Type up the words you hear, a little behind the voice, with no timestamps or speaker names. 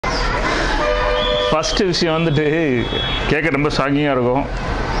First விஷயம் வந்துட்டு கேட்க ரொம்ப ஷாக்கிங்காக இருக்கும்.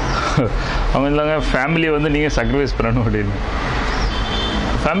 அவங்க இல்லைங்க ஃபேமிலியை வந்து நீங்கள் சாக்ரிஃபைஸ் பண்ணணும் அப்படின்னு.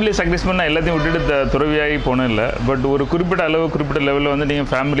 ஃபேமிலியை சாக்ரிஃபைஸ் பண்ணால் எல்லாத்தையும் விட்டுட்டு துறவியாகி போகணும் இல்லை. பட் ஒரு குறிப்பிட்ட லெவலில் வந்து நீங்கள்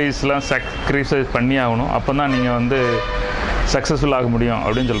ஃபேமிலிஸ்லாம் சாக்ரிஃபைஸ் பண்ணி ஆகணும். அப்போ தான் நீங்கள் வந்து சக்ஸஸ்ஃபுல் ஆக முடியும்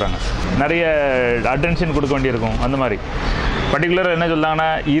அப்படின்னு சொல்கிறாங்க. நிறைய அட்டென்ஷன் கொடுக்க வேண்டியிருக்கும். அந்த மாதிரி பர்டிகுலராக என்ன சொல்கிறாங்கன்னா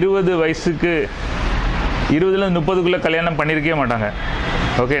 20 வயசுக்கு 20லேருந்து 30க்குள்ளே கல்யாணம் பண்ணியிருக்கவே மாட்டாங்க.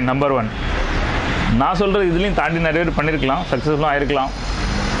 Okay, number 1. நான் சொல்கிறது இதுலேயும் தாண்டி நிறைய பேர் பண்ணியிருக்கலாம், சக்ஸஸ்ஃபுல்லாக ஆகிருக்கலாம்.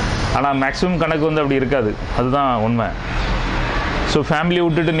 ஆனால் மேக்ஸிமம் கணக்கு வந்து அப்படி இருக்காது. அதுதான் உண்மை. ஸோ ஃபேமிலியை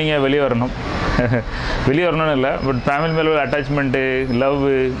விட்டுட்டு நீங்கள் வெளியே வரணும். வெளியே வரணும்னு இல்லை, பட் ஃபேமிலி மேலே ஒரு அட்டாச்மெண்ட்டு, லவ்,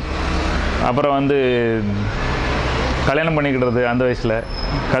 அப்புறம் வந்து கல்யாணம் பண்ணிக்கிடுறது. அந்த வயசில்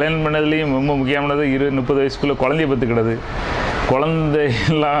கல்யாணம் பண்ணதுலேயும் ரொம்ப முக்கியமானது 20-30 வயசுக்குள்ளே குழந்தைய பற்றுக்கிடுறது.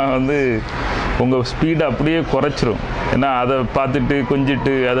 குழந்தையெல்லாம் வந்து உங்கள் ஸ்பீடை அப்படியே குறைச்சிரும். ஏன்னா அதை பார்த்துட்டு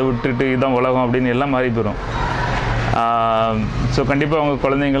கொஞ்சிட்டு அதை விட்டுட்டு இதான் உலகம் அப்படின்னு எல்லாம் மாறி போயிடும். ஸோ கண்டிப்பாக அவங்க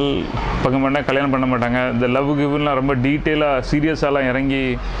குழந்தைங்கள் பக்கம் பண்ணால் கல்யாணம் பண்ண மாட்டாங்க. இந்த லவ் கிவ்லாம் ரொம்ப டீட்டெயிலாக சீரியஸாலாம் இறங்கி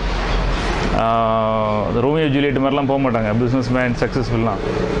ரோமியோ ஜூலியட் மாதிரிலாம் போக மாட்டாங்க. பிஸ்னஸ் மேன் சக்ஸஸ்ஃபுல்லாம்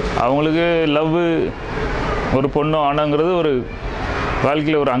அவங்களுக்கு லவ் ஒரு பொண்ணு ஆனங்கிறது ஒரு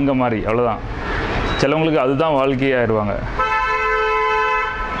வாழ்க்கையில் ஒரு அங்கம் மாதிரி, அவ்வளோதான். சிலவங்களுக்கு அதுதான் வாழ்க்கையாகிடுவாங்க.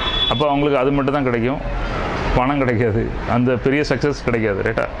 அப்போ அவங்களுக்கு அது மட்டும் தான் கிடைக்கும், பணம் கிடைக்காது, அந்த பெரிய சக்ஸஸ் கிடைக்காது.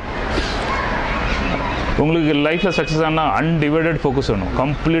 ரைட்டா? உங்களுக்கு லைஃப்பில் சக்ஸஸ் ஆனால் அன்டிவைடட் ஃபோக்கஸ் வேணும்.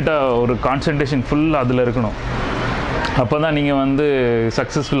 கம்ப்ளீட்டாக ஒரு கான்சன்ட்ரேஷன் ஃபுல்லாக அதில் இருக்கணும். அப்போ தான் நீங்கள் வந்து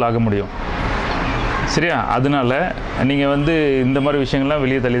சக்ஸஸ்ஃபுல் ஆக முடியும். சரியா? அதனால நீங்கள் வந்து இந்த மாதிரி விஷயங்கள்லாம்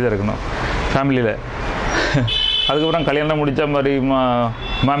வெளியே தள்ளி தான் இருக்கணும் ஃபேமிலியில். அதுக்கப்புறம் கல்யாணம் முடித்தா மாதிரி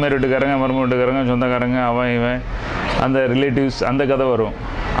மாமியார் வீட்டுக்காரங்க, மருமக வீட்டுக்காரங்க, சொந்தக்காரங்க, அவன் இவன், அந்த ரிலேட்டிவ்ஸ், அந்த கதை வரும்.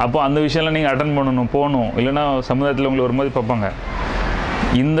 அப்போ அந்த விஷயம்லாம் நீங்கள் அட்டன் பண்ணணும், போகணும். இல்லைன்னா சமுதாயத்தில் உங்களை ஒரு மாதிரி பார்ப்பாங்க.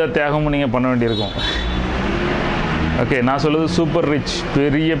 இந்த தியாகமும் நீங்கள் பண்ண வேண்டியிருக்கும். ஓகே, நான் சொல்லுறது சூப்பர் ரிச்,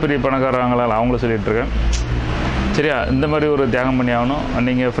 பெரிய பெரிய பணக்காரங்களால் அவங்கள சொல்லிகிட்ருக்கேன். சரியா? இந்த மாதிரி ஒரு தியாகம் பண்ணி ஆகணும்.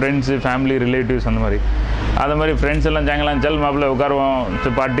 நீங்கள் ஃப்ரெண்ட்ஸு, ஃபேமிலி, ரிலேட்டிவ்ஸ் அந்த மாதிரி ஃப்ரெண்ட்ஸ் எல்லாம் சாயங்காலம் ஜல் மாப்பிள்ளை உட்காருவோம்,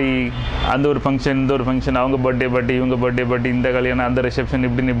 பார்ட்டி, அந்த ஒரு ஃபங்க்ஷன், இந்த ஒரு ஃபங்க்ஷன், அவங்க பர்த்டே பார்ட்டி, இவங்க பர்த்டே பார்ட்டி, இந்த கல்யாணம், அந்த ரிசப்ஷன்,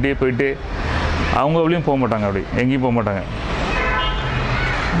 இப்படியே போயிட்டு அவங்க அப்படியும் போக மாட்டாங்க, அப்படி எங்கேயும் போக மாட்டாங்க.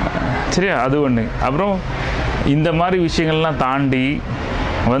 சரியா? அது ஒன்று. அப்புறம் இந்த மாதிரி விஷயங்கள்லாம் தாண்டி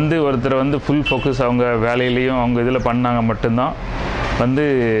வந்து ஒருத்தர் வந்து ஃபுல் ஃபோக்கஸ் அவங்க வேலையிலையும் அவங்க இதில் பண்ணாங்க மட்டும்தான் வந்து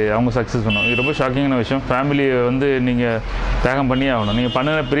அவங்க சக்ஸஸ் பண்ணணும். இது ரொம்ப ஷாக்கிங்கான விஷயம். ஃபேமிலியை வந்து நீங்கள் தியாகம் பண்ணி ஆகணும். நீங்கள்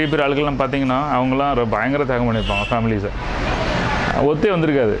பண்ணின பெரிய பெரிய ஆளுகள்லாம் பார்த்தீங்கன்னா அவங்களாம் பயங்கர தியாகம் பண்ணியிருப்பாங்க ஃபேமிலிஸை. ஒத்தே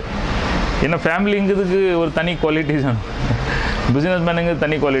வந்திருக்காது. ஏன்னா ஃபேமிலிங்கிறதுக்கு ஒரு தனி குவாலிட்டிஸ் வேணும். பிஸ்னஸ் மேனுங்க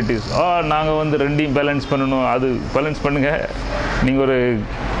தனி குவாலிட்டிஸ். நாங்கள் வந்து ரெண்டையும் பேலன்ஸ் பண்ணணும். அது பேலன்ஸ் பண்ணுங்கள். நீங்கள் ஒரு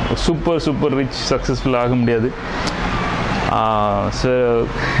சூப்பர் ரிச் சக்ஸஸ்ஃபுல் ஆக முடியாது. ஸோ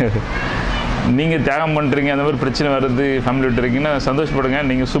நீங்கள் தியாகம் பண்ணுறீங்க, அந்த மாதிரி பிரச்சனை வருது, ஃபேமிலி விட்டு இருக்கீங்கன்னா சந்தோஷப்படுங்க.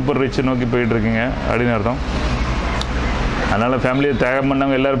 நீங்கள் சூப்பர் ரிச் நோக்கி போயிட்டுருக்கீங்க அப்படின்னு அர்த்தம். அதனால் ஃபேமிலியை தியாகம்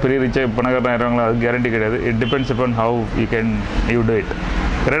பண்ணவங்க எல்லோரும் பெரிய ரிச்சாக பணக்காரன் ஆயிடுவாங்களோ அது கேரண்டி கிடையாது. It depends upon how you do it.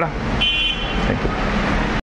 கரெக்டா? தேங்க்யூ.